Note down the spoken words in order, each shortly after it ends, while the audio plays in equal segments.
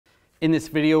In this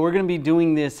video, we're going to be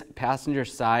doing this passenger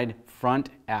side front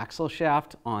axle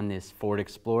shaft on this Ford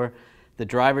Explorer. The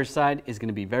driver's side is going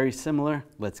to be very similar.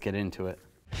 Let's get into it.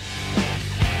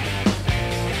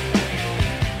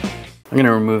 I'm going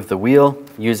to remove the wheel,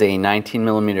 use a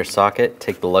 19mm socket,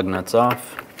 take the lug nuts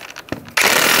off.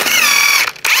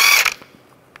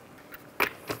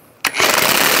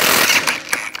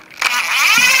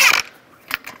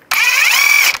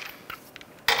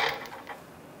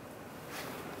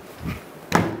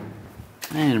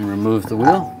 And remove the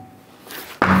wheel.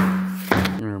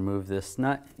 And remove this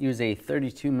nut. Use a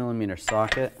 32mm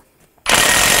socket.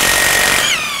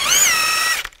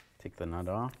 Take the nut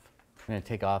off. I'm going to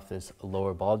take off this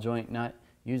lower ball joint nut.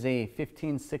 Use a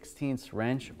 15/16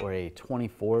 wrench or a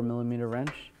 24mm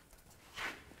wrench.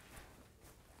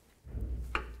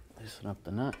 Loosen up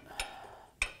the nut.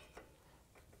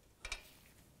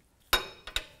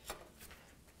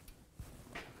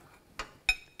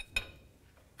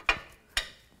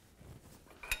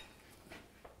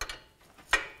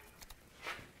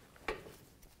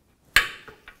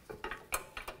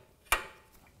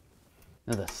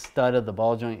 Now the stud of the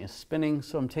ball joint is spinning,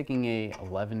 so I'm taking a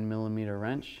 11mm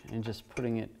wrench and just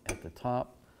putting it at the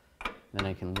top. Then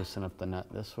I can loosen up the nut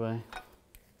this way.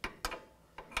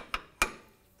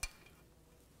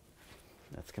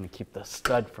 That's going to keep the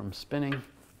stud from spinning.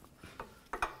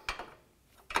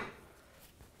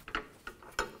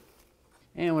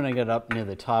 And when I get up near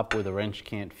the top where the wrench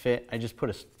can't fit, I just put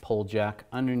a pole jack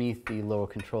underneath the lower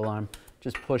control arm.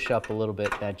 Just push up a little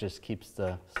bit, that just keeps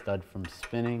the stud from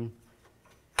spinning.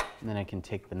 And then I can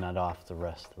take the nut off the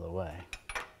rest of the way.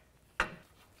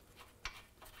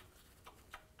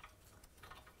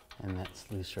 And that's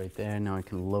loose right there. Now I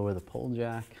can lower the pole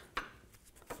jack.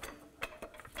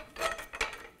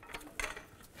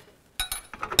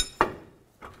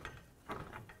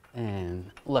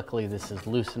 And luckily this is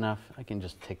loose enough. I can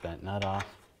just take that nut off,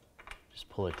 just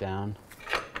pull it down.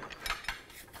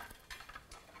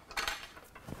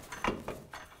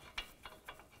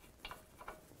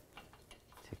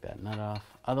 That nut off.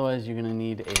 Otherwise, you're going to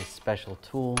need a special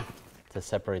tool to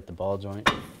separate the ball joint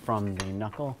from the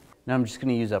knuckle. Now I'm just going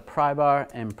to use a pry bar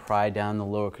and pry down the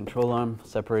lower control arm,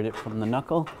 separate it from the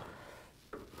knuckle,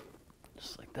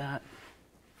 just like that.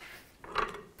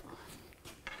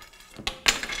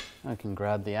 I can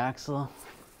grab the axle,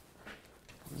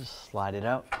 just slide it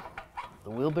out the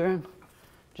wheel bearing.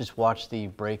 Just watch the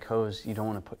brake hose. You don't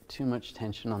want to put too much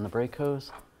tension on the brake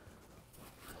hose.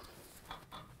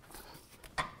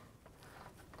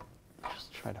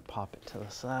 Try to pop it to the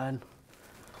side.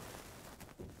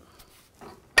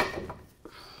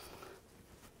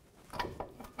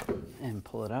 And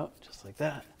pull it out just like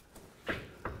that. That's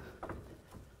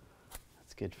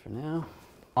good for now.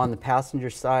 On the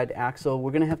passenger side axle, we're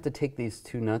going to have to take these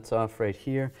two nuts off right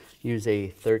here. Use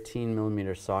a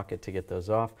 13mm socket to get those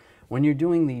off. When you're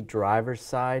doing the driver's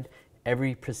side,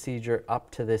 every procedure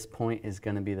up to this point is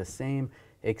going to be the same,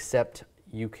 except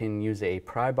you can use a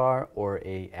pry bar or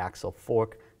a axle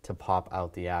fork to pop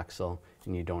out the axle,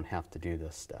 and you don't have to do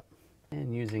this step.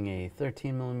 And using a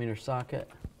 13mm socket,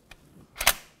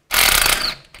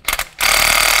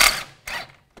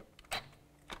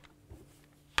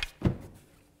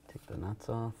 take the nuts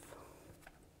off.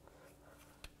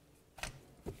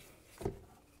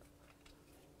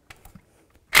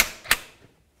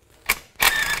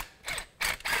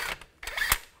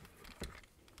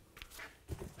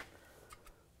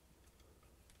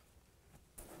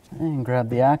 And grab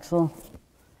the axle.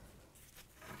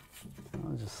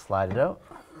 I'll just slide it out.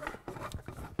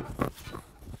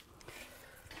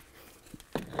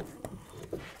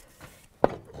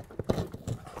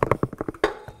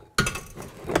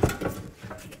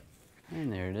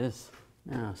 And there it is.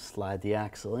 Now slide the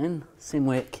axle in, same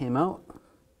way it came out.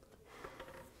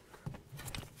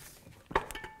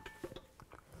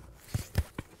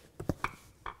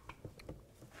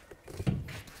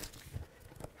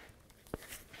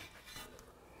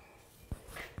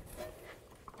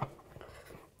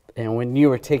 And when you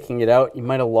were taking it out, you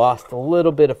might have lost a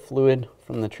little bit of fluid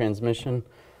from the transmission,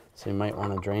 so you might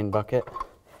want a drain bucket,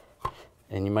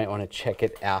 and you might want to check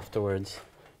it afterwards.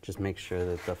 Just make sure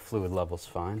that the fluid level's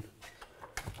fine.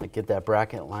 Like, get that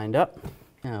bracket lined up.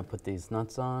 Now I'll put these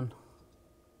nuts on.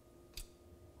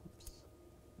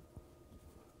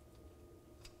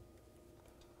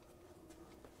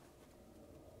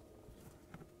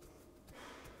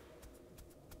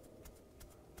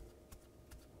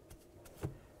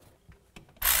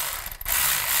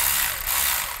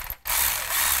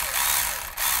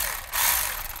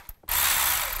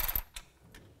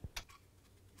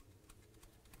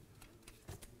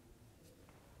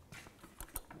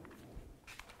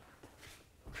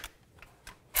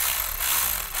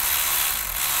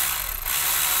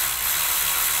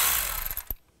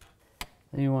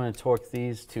 Then you want to torque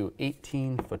these to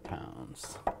 18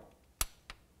 foot-pounds.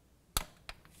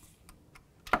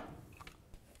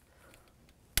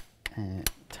 And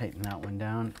tighten that one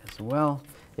down as well.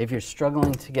 If you're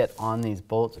struggling to get on these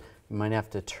bolts, you might have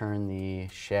to turn the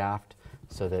shaft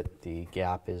so that the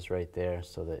gap is right there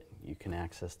so that you can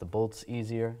access the bolts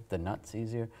easier, the nuts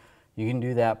easier. You can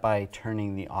do that by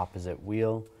turning the opposite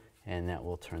wheel, and that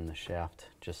will turn the shaft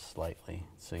just slightly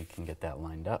so you can get that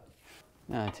lined up.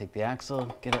 Now I take the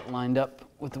axle, get it lined up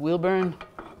with the wheel bearing.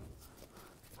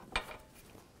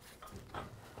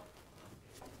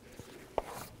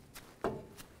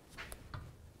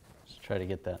 Just try to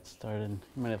get that started.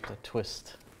 You might have to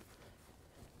twist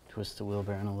the wheel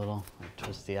bearing a little, or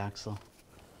twist the axle.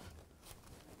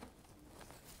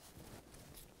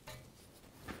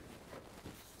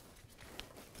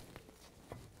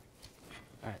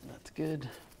 All right, that's good.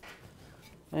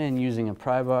 And using a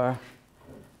pry bar,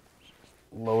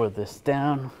 lower this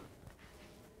down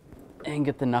and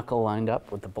get the knuckle lined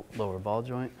up with the lower ball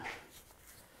joint.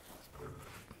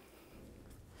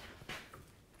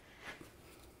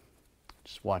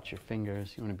 Just watch your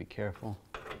fingers, you want to be careful.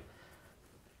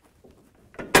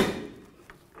 Get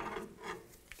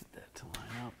that to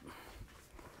line up.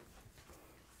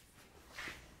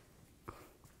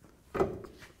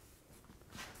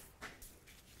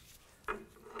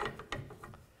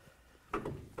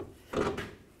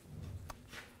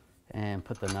 And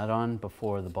put the nut on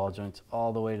before the ball joint's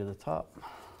all the way to the top.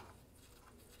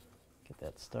 Get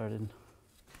that started.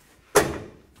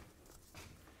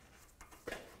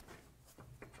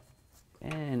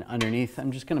 And underneath,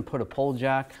 I'm just going to put a pull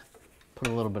jack, put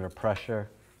a little bit of pressure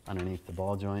underneath the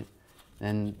ball joint.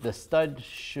 And the stud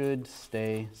should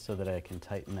stay so that I can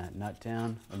tighten that nut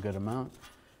down a good amount.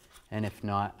 And if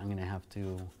not, I'm going to have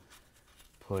to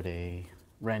put a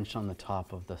wrench on the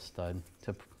top of the stud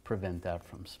to prevent that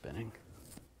from spinning.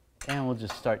 And we'll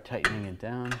just start tightening it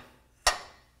down.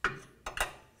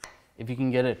 If you can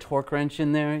get a torque wrench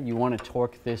in there, you want to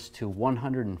torque this to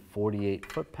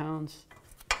 148 foot-pounds,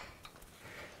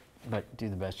 but do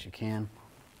the best you can.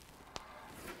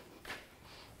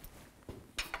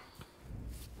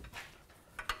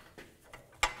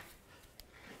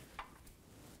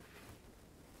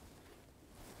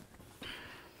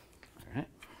 All right.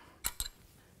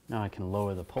 Now I can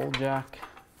lower the pole jack.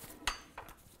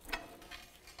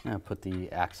 Now put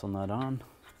the axle nut on.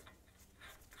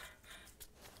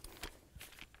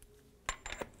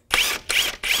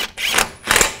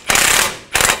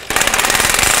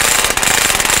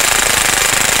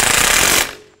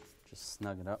 Just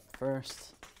snug it up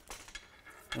first.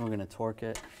 Then we're going to torque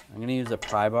it. I'm going to use a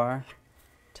pry bar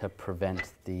to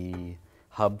prevent the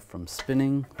hub from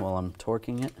spinning while I'm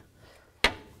torquing it.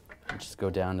 Just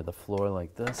go down to the floor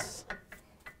like this,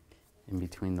 in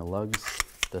between the lugs,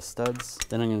 the studs.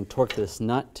 Then I'm going to torque this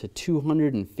nut to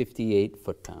 258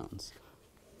 foot-pounds.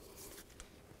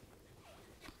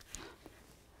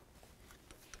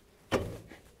 There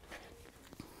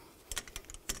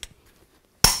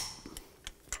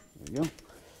we go.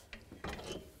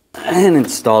 And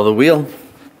install the wheel.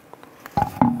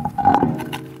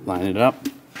 Line it up.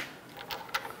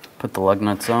 Put the lug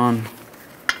nuts on.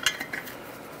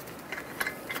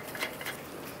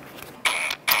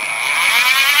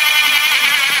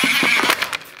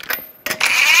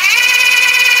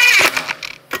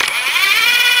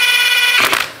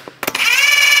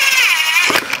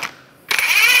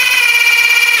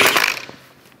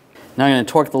 Now I'm going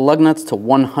to torque the lug nuts to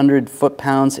 100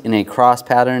 foot-pounds in a cross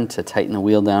pattern to tighten the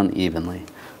wheel down evenly.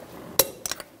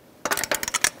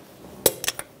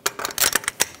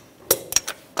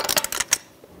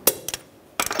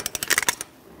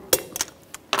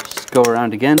 Just go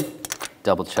around again,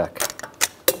 double check.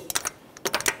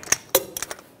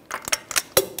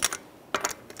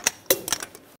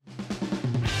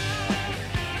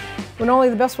 When only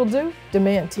the best will do,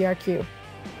 demand TRQ.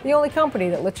 The only company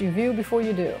that lets you view before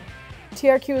you do.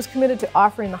 TRQ is committed to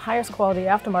offering the highest quality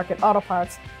aftermarket auto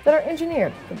parts that are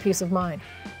engineered for peace of mind.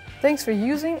 Thanks for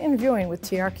using and viewing with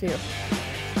TRQ.